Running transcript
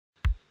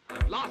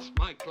lost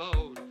my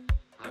clothes.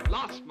 I've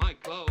lost my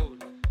clothes.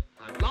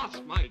 I've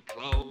lost my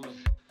clothes.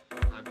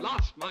 I've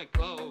lost my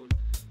clothes.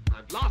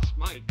 I've lost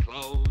my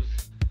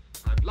clothes.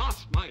 I've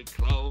lost my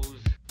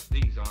clothes.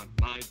 These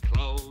aren't my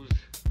clothes.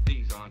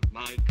 These aren't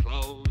my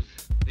clothes.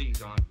 These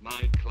aren't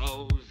my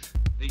clothes.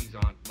 These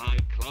aren't my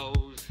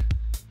clothes.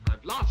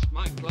 I've lost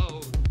my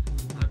clothes.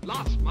 I've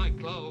lost my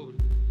clothes.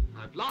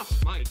 I've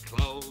lost my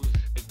clothes.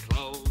 It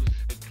clothes.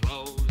 It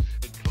clothes.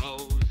 It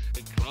clothes.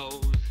 It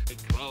clothes.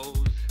 It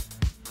clothes.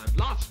 I've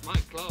lost my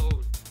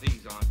clothes.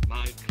 These aren't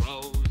my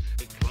clothes.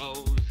 It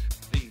clothes.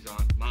 These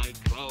aren't my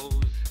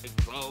clothes. It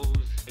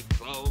clothes. It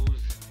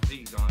clothes.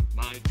 These aren't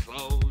my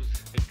clothes.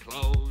 It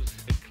clothes.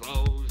 It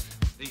clothes.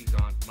 These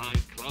aren't my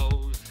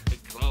clothes.